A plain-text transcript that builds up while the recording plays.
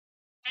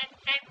Hi,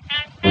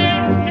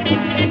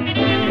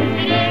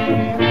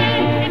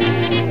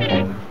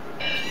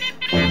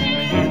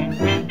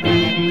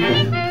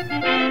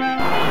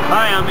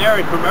 I'm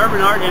Eric from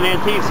Urban Art and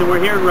Antiques, and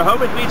we're here in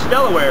Rehoboth Beach,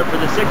 Delaware for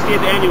the 60th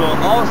annual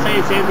All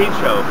Saints Antique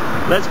Show.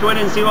 Let's go in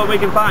and see what we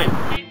can find.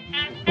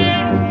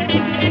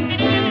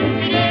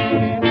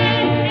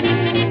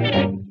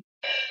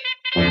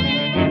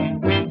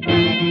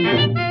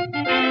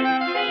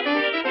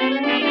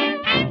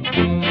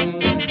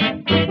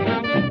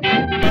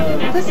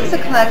 This is a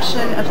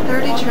collection of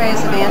 30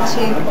 trays of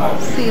antique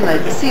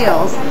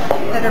seals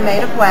that are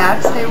made of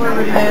wax. They were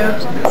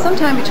removed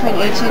sometime between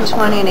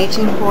 1820 and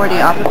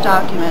 1840 off of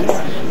documents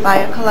by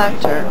a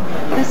collector.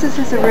 This is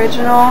his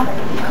original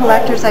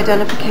collector's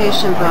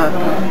identification book.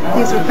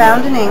 These were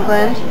found in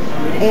England,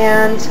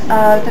 and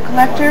the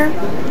collector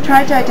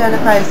tried to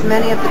identify as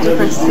many of the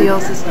different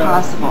seals as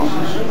possible.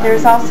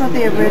 There's also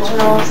the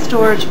original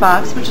storage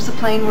box, which is a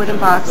plain wooden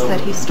box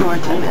that he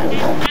stored them in.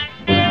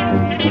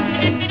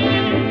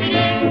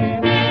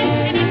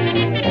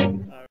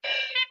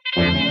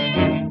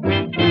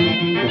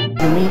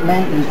 The main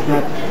event is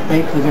that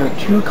basically there are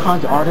two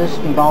kinds of artists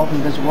involved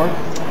in this work: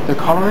 the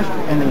colorist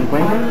and the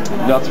engraver.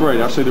 That's right.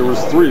 Actually, there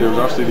was three. There was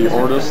actually the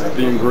artist,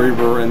 the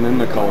engraver, and then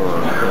the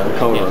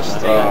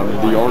colorist.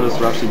 The artist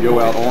would actually go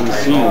out on the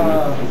scene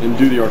and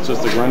do the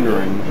artistic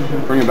rendering,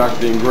 bring it back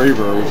to the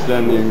engraver, which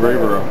then the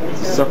engraver, a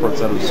separate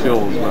set of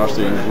skills, would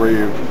actually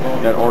engrave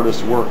that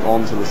artist's work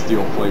onto the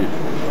steel plate.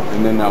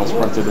 And then that was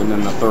printed, and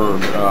then the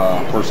third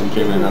person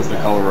came in as the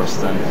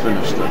colorist and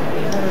finished it.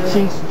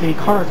 Since the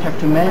colorists have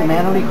to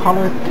manually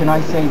color, can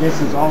I say this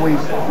is always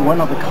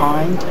one of a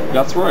kind?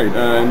 That's right,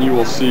 and you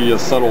will see a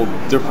subtle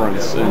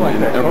difference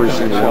in every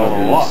single one of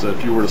these.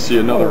 If you were to see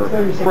another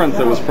print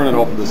that was printed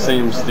off of the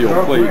same steel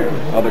plate,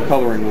 the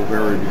coloring will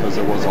vary because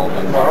it was all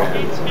done by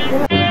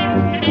hand.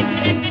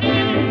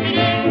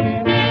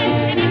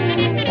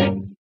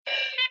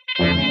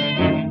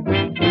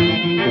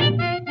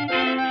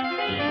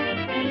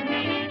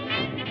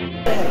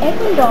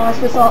 Edwin Dawes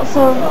was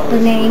also the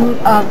name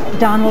of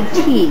Donald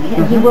T.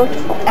 And he worked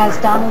as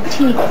Donald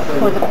T.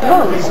 for the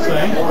Post,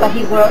 but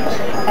he worked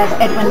as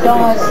Edwin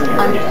Dawes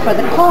for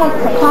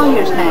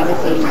Collier's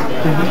magazine.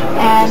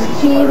 And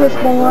he was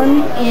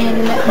born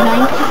in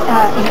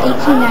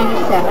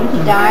 1897.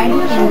 He died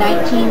in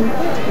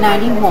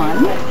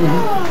 1991.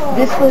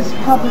 This was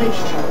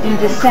published in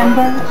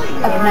December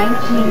of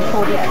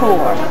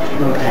 1944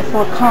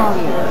 for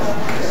Collier's.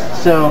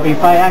 So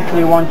if I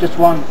actually want to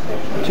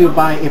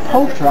buy a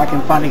poster, I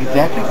can find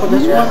exactly for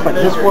this one, but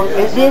this one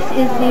is... This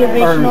is the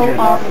original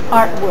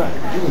artwork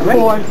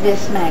for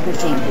this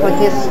magazine, for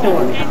this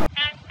story.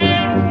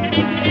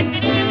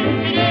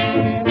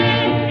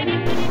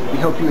 We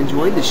hope you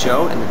enjoyed the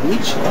show and the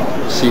beach.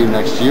 See you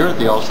next year at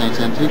the All Saints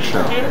Antique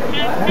Show.